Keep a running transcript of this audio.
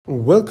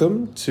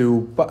Welcome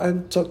to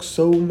Paan Talk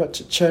So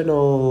Much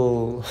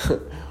channel.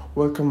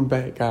 Welcome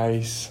back,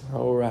 guys.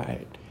 All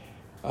right.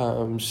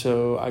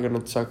 So I'm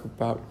gonna talk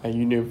about my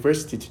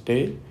university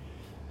today.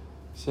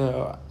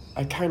 So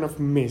I kind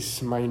of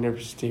miss my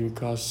university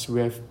because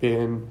we have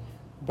been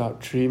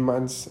about 3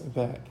 months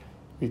that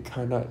we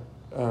cannot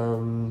we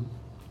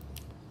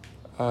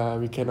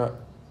cannot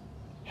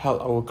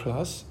held our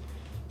class,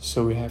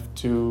 so we have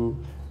to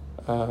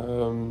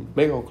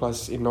make our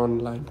class in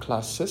online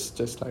classes,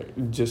 just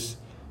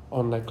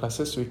online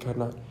classes. We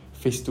cannot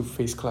face to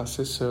face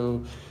classes.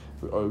 So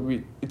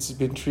we it's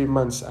been 3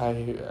 months.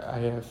 I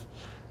have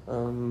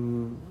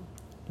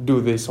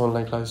do this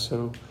online class.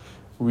 So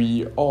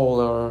we all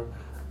are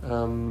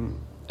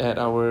at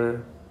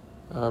our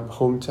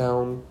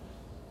hometown,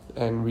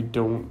 and we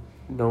don't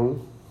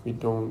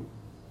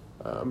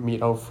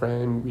meet our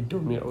friend, we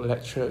don't meet our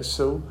lecturers.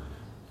 So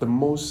the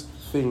most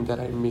thing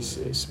that I miss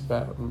is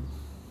about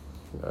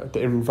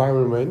the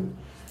environment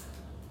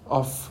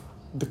of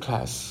the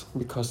class,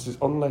 because this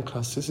online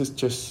classes is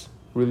just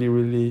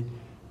really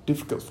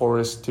difficult for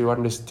us to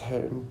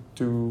understand,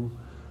 to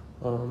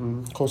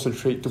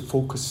concentrate, to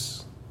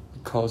focus,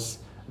 because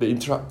the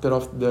interrupted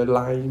of the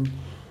line,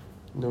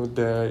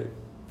 the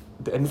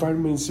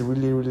environment is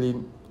really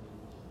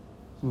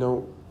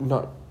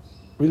not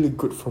really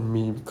good for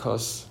me,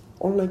 because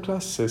online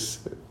classes,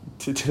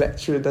 the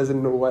lecturer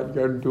doesn't know what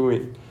you're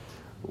doing,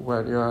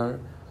 what you're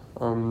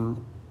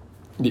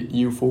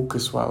you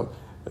focus while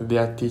they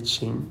are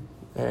teaching.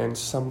 And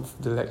some of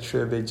the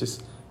lecturer, they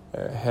just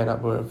hand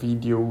up a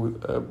video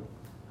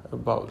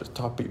about the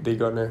topic they're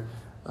gonna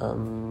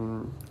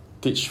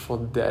teach for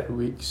that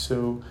week.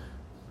 So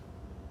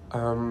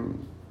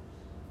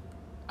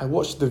I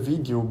watched the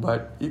video,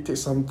 but it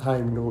takes some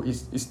time.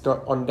 It's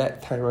not on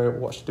that time I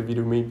watched the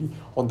video, maybe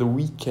on the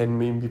weekend,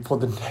 maybe for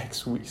the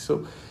next week.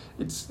 So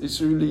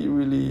it's really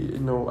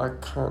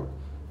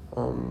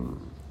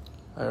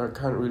I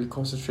can't really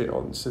concentrate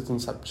on certain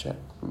subject.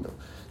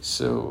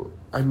 So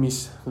I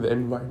miss the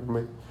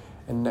environment.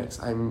 And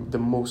next, the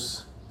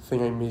most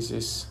thing I miss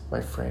is my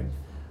friend,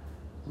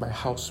 my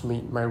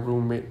housemate, my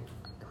roommate.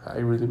 I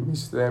really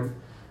miss them.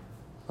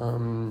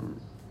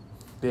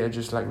 They are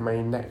just like my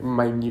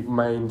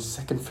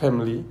second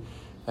family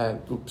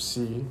at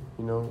UPSI.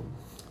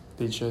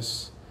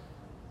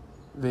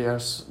 They are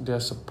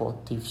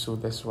supportive. So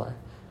that's why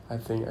I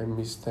think I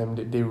miss them.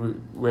 They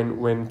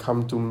when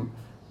come to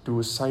do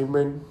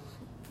assignment,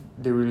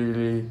 they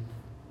really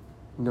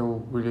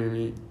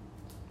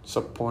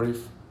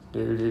supportive.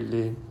 They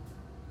really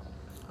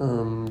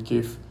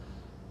give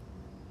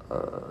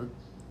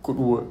good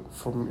work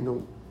for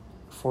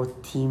a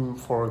team,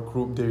 for a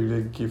group. They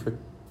really give a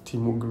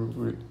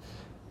teamwork.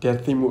 Their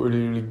teamwork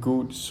really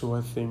good. So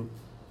I think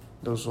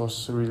those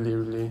was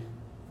really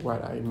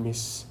what I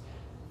miss.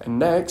 And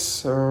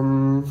next,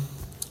 what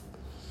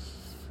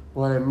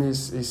I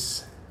miss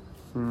is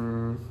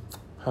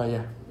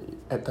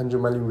at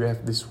Tanjung Malim we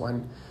have this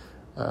one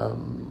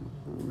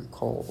we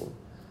call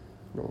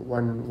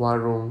one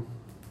warung,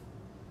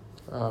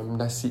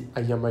 nasi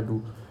ayam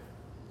madu.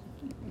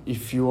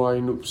 If you are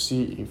in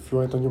UPSI, if you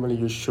are in Tanjung Malim,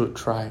 you should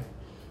try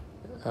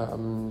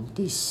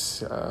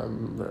this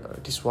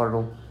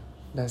warung,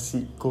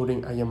 nasi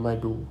goreng ayam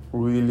madu.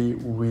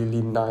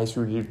 Really nice,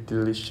 really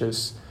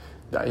delicious.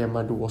 The ayam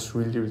madu was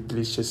really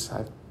delicious.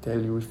 I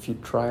tell you, if you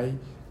try,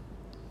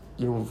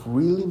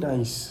 really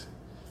nice.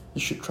 You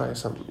should try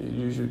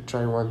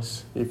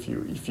once. If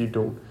you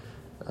don't,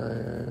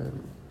 I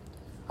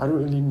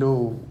don't really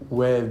know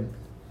where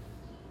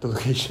the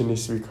location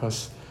is,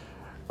 because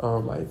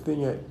I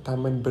think at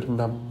Taman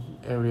Bernam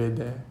area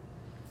there.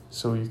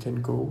 So you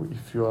can go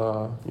if you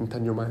are in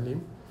Tanjung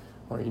Malim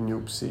or in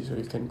UPSI, so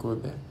you can go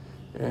there.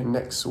 And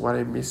next, what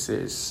I miss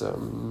is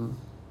one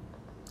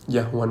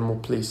more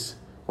place,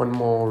 one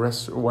more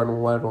restaurant,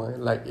 one I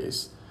like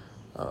is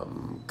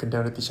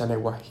Kedai Roti Canai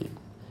Wahid,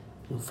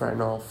 in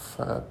front of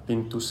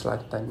Pintu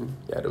Selatan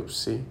at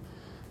UPSI.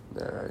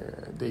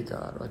 They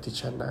got roti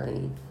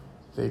canai,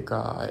 they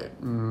got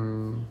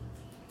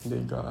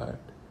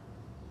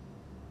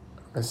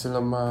nasi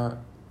lemak,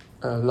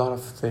 a lot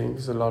of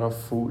things, a lot of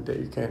food that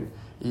you can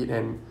eat,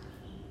 and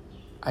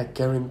I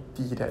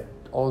guarantee that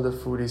all the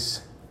food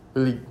is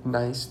really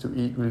nice to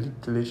eat, really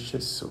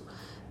delicious. So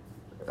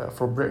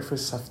for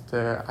breakfast,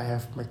 after I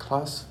have my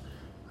class,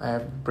 I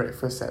have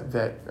breakfast at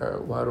that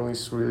warung.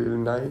 Is really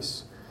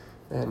nice,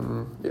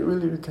 and they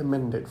really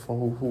recommend it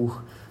for who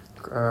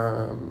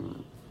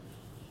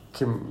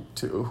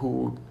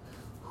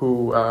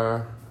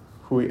are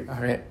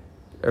at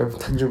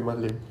Tanjung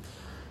Malim.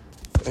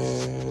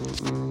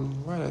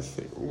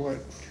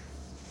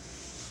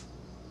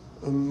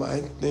 And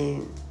I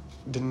think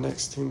the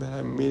next thing that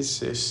I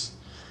miss is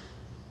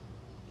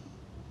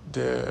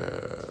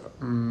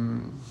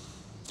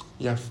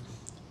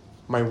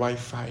my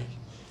Wi-Fi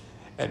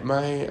at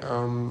my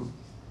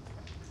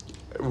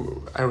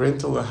I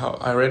rent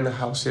a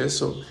house here.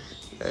 So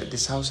at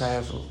this house I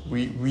have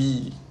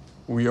we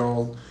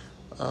all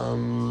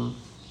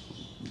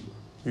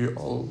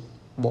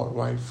bought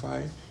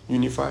Wi-Fi,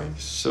 Unify.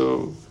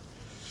 So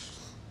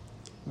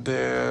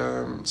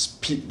the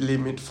speed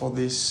limit for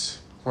this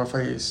Wi-Fi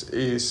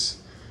is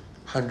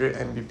 100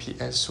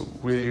 Mbps, so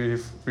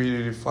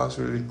really fast,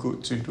 really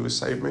good to do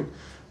assignment.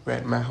 Where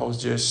at my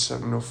house, just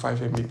 5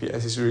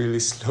 Mbps is really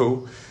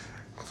slow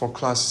for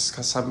class,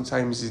 because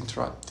sometimes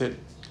interrupted,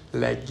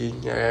 lagging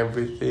and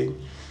everything.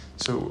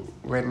 So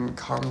when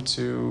come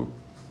to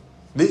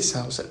this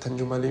house at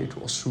Tanjung Malim, it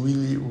was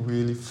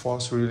really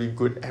fast, really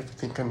good.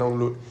 Everything can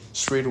download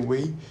straight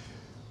away.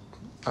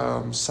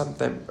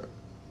 Sometimes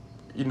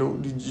you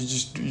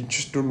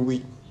just don't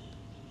wait.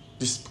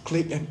 Just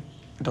click and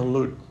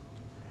download.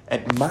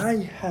 At my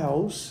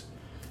house,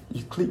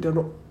 you click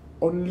download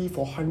only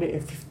for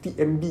 150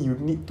 MB. You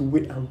need to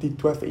wait until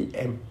 12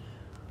 a.m.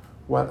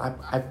 While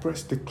I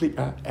press the click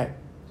at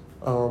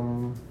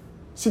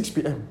 6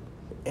 p.m.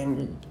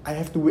 and I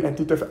have to wait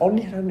until 12,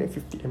 only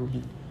 150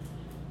 MB.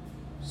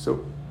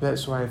 So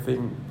that's why I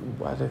think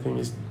what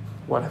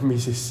I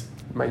miss is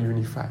my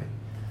Unify.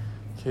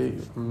 Okay,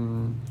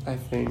 I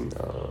think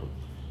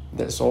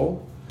that's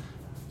all.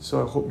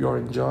 So I hope you all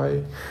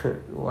enjoy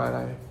what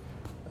I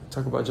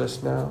talk about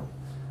just now.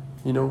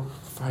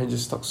 Farhan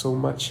just talked so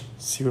much.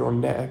 See you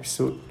on that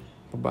episode.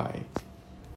 Bye bye.